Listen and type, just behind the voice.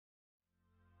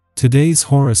Today's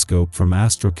horoscope from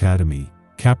Astrocademy,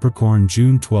 Capricorn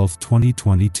June 12,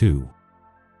 2022.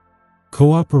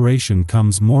 Cooperation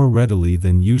comes more readily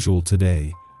than usual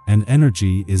today, and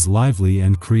energy is lively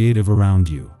and creative around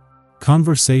you.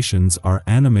 Conversations are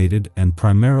animated and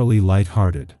primarily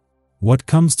light-hearted. What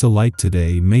comes to light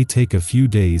today may take a few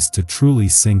days to truly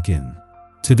sink in.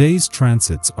 Today's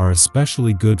transits are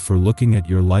especially good for looking at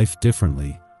your life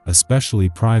differently, especially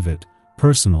private,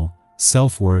 personal,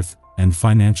 self-worth, and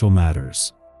financial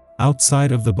matters.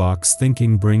 Outside-of-the-box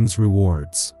thinking brings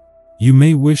rewards. You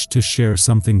may wish to share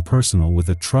something personal with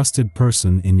a trusted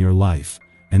person in your life,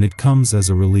 and it comes as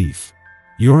a relief.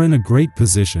 You're in a great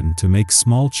position to make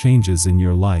small changes in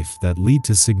your life that lead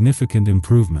to significant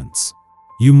improvements.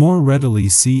 You more readily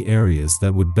see areas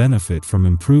that would benefit from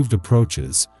improved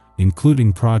approaches,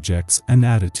 including projects and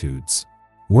attitudes.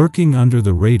 Working under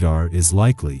the radar is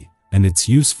likely, and it's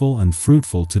useful and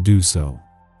fruitful to do so.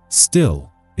 Still,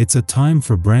 it's a time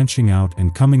for branching out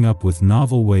and coming up with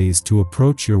novel ways to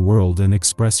approach your world and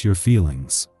express your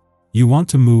feelings. You want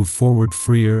to move forward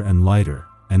freer and lighter,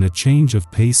 and a change of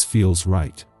pace feels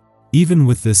right. Even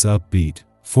with this upbeat,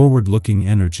 forward-looking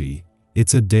energy,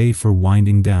 it's a day for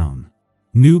winding down.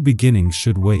 New beginnings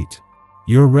should wait.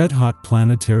 Your red-hot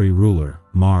planetary ruler,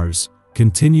 Mars,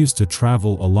 continues to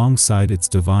travel alongside its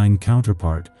divine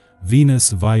counterpart,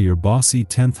 Venus, via your bossy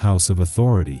 10th house of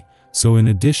authority. So in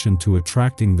addition to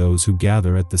attracting those who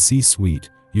gather at the C-suite,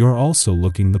 you're also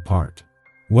looking the part.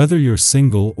 Whether you're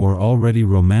single or already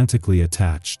romantically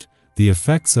attached, the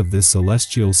effects of this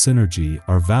celestial synergy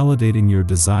are validating your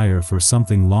desire for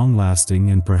something long-lasting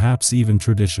and perhaps even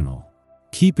traditional.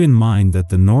 Keep in mind that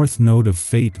the North Node of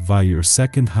Fate via your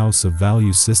 2nd house of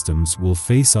value systems will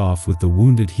face off with the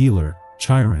wounded healer,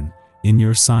 Chiron, in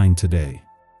your sign today.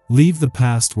 Leave the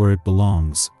past where it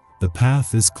belongs. The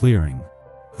path is clearing.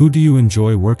 Who do you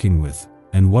enjoy working with,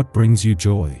 and what brings you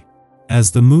joy? As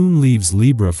the moon leaves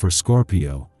Libra for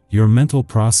Scorpio, your mental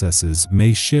processes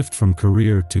may shift from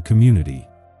career to community.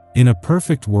 In a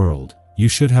perfect world, you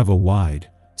should have a wide,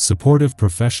 supportive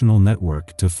professional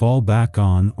network to fall back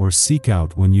on or seek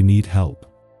out when you need help.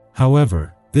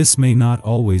 However, this may not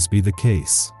always be the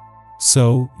case.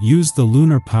 So, use the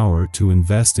lunar power to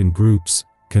invest in groups,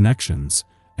 connections,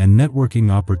 and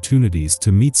networking opportunities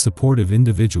to meet supportive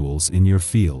individuals in your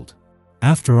field.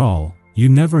 After all, you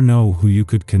never know who you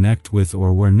could connect with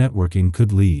or where networking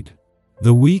could lead.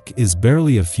 The week is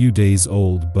barely a few days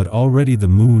old, but already the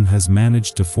moon has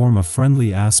managed to form a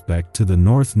friendly aspect to the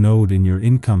North Node in your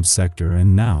income sector,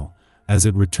 and now, as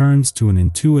it returns to an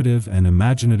intuitive and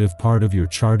imaginative part of your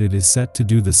chart, it is set to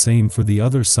do the same for the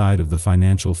other side of the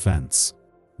financial fence.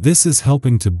 This is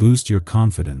helping to boost your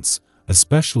confidence,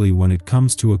 especially when it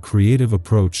comes to a creative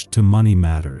approach to money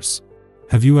matters.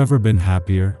 Have you ever been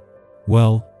happier?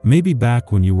 Well, maybe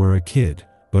back when you were a kid,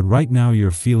 but right now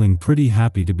you're feeling pretty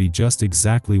happy to be just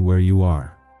exactly where you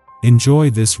are. Enjoy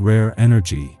this rare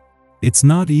energy. It's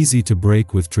not easy to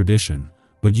break with tradition,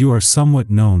 but you are somewhat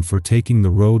known for taking the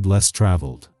road less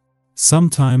traveled.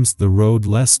 Sometimes the road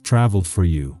less traveled for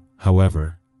you,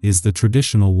 however, is the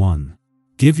traditional one.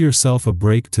 Give yourself a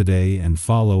break today and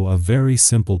follow a very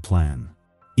simple plan.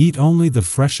 Eat only the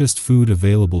freshest food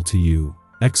available to you,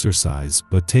 exercise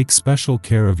but take special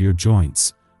care of your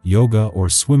joints, yoga or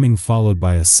swimming followed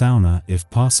by a sauna if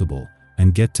possible,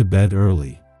 and get to bed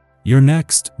early. Your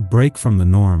next break from the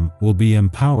norm will be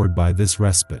empowered by this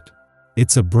respite.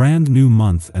 It's a brand new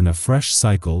month and a fresh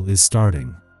cycle is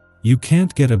starting. You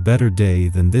can't get a better day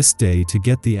than this day to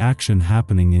get the action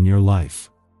happening in your life.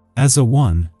 As a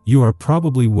one, you are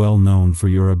probably well known for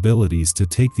your abilities to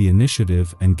take the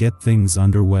initiative and get things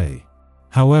underway.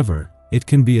 However, it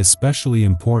can be especially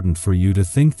important for you to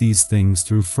think these things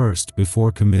through first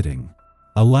before committing.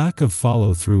 A lack of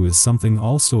follow-through is something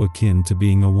also akin to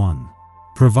being a one.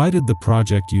 Provided the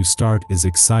project you start is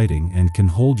exciting and can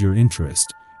hold your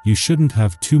interest, you shouldn't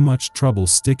have too much trouble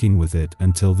sticking with it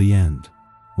until the end.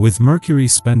 With Mercury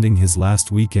spending his last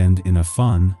weekend in a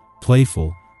fun,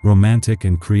 playful, romantic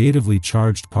and creatively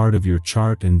charged part of your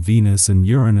chart and Venus and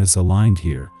Uranus aligned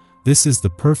here, this is the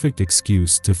perfect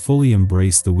excuse to fully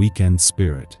embrace the weekend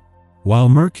spirit. While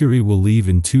Mercury will leave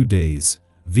in 2 days,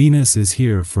 Venus is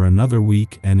here for another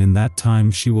week, and in that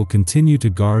time she will continue to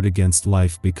guard against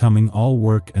life becoming all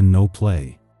work and no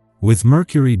play. With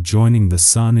Mercury joining the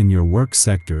Sun in your work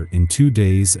sector in 2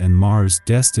 days and Mars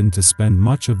destined to spend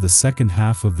much of the second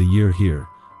half of the year here,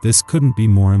 this couldn't be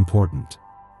more important.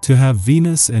 To have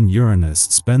Venus and Uranus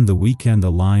spend the weekend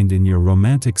aligned in your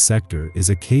romantic sector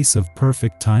is a case of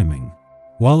perfect timing.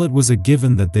 While it was a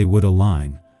given that they would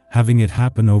align, Having it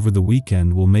happen over the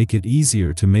weekend will make it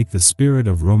easier to make the spirit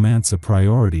of romance a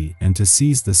priority and to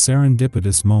seize the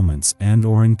serendipitous moments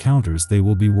and/or encounters they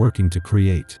will be working to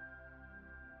create.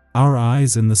 Our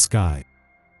eyes in the sky.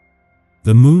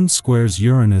 The moon squares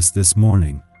Uranus this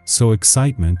morning, so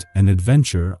excitement and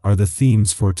adventure are the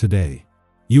themes for today.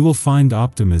 You will find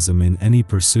optimism in any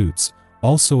pursuits,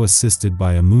 also assisted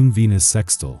by a Moon-Venus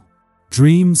sextile.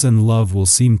 Dreams and love will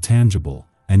seem tangible,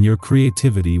 and your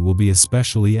creativity will be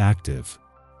especially active.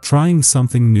 Trying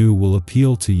something new will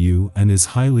appeal to you and is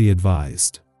highly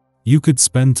advised. You could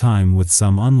spend time with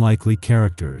some unlikely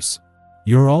characters.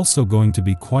 You're also going to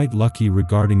be quite lucky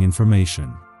regarding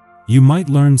information. You might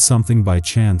learn something by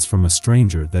chance from a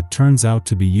stranger that turns out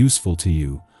to be useful to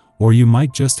you, or you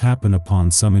might just happen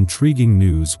upon some intriguing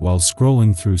news while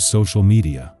scrolling through social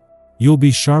media. You'll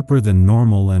be sharper than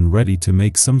normal and ready to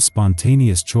make some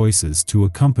spontaneous choices to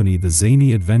accompany the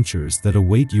zany adventures that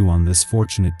await you on this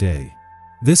fortunate day.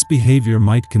 This behavior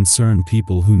might concern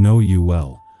people who know you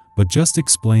well, but just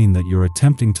explain that you're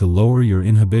attempting to lower your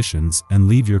inhibitions and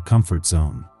leave your comfort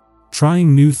zone.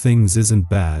 Trying new things isn't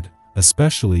bad,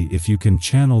 especially if you can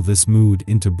channel this mood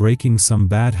into breaking some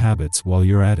bad habits while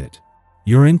you're at it.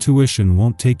 Your intuition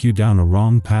won't take you down a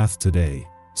wrong path today,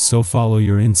 so follow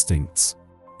your instincts.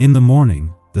 In the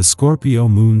morning, the Scorpio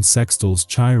moon sextiles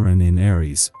Chiron in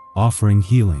Aries, offering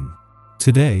healing.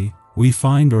 Today, we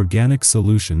find organic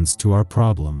solutions to our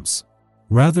problems.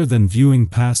 Rather than viewing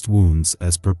past wounds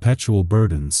as perpetual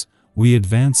burdens, we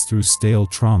advance through stale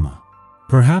trauma.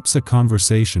 Perhaps a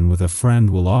conversation with a friend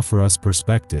will offer us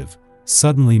perspective,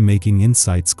 suddenly making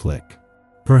insights click.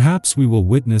 Perhaps we will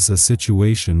witness a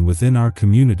situation within our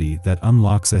community that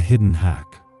unlocks a hidden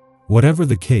hack. Whatever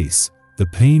the case, the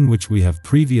pain which we have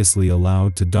previously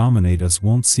allowed to dominate us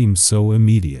won't seem so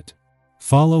immediate.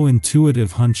 Follow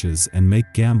intuitive hunches and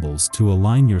make gambles to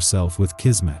align yourself with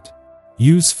Kismet.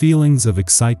 Use feelings of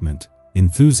excitement,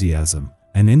 enthusiasm,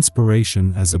 and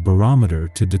inspiration as a barometer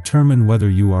to determine whether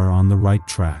you are on the right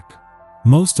track.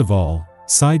 Most of all,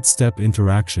 sidestep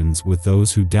interactions with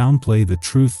those who downplay the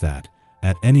truth that,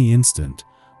 at any instant,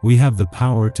 we have the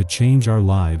power to change our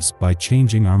lives by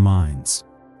changing our minds.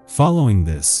 Following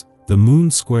this, the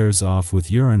moon squares off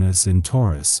with Uranus in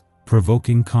Taurus,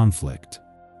 provoking conflict.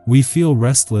 We feel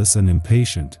restless and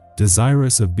impatient,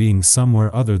 desirous of being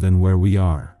somewhere other than where we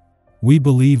are. We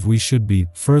believe we should be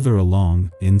further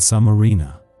along in some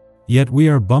arena. Yet we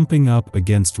are bumping up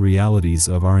against realities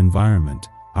of our environment,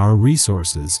 our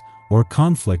resources, or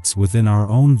conflicts within our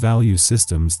own value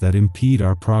systems that impede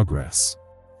our progress.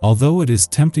 Although it is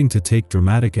tempting to take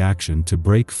dramatic action to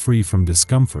break free from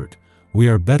discomfort, we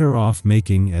are better off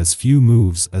making as few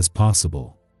moves as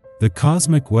possible. The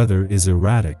cosmic weather is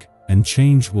erratic, and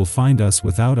change will find us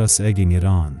without us egging it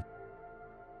on.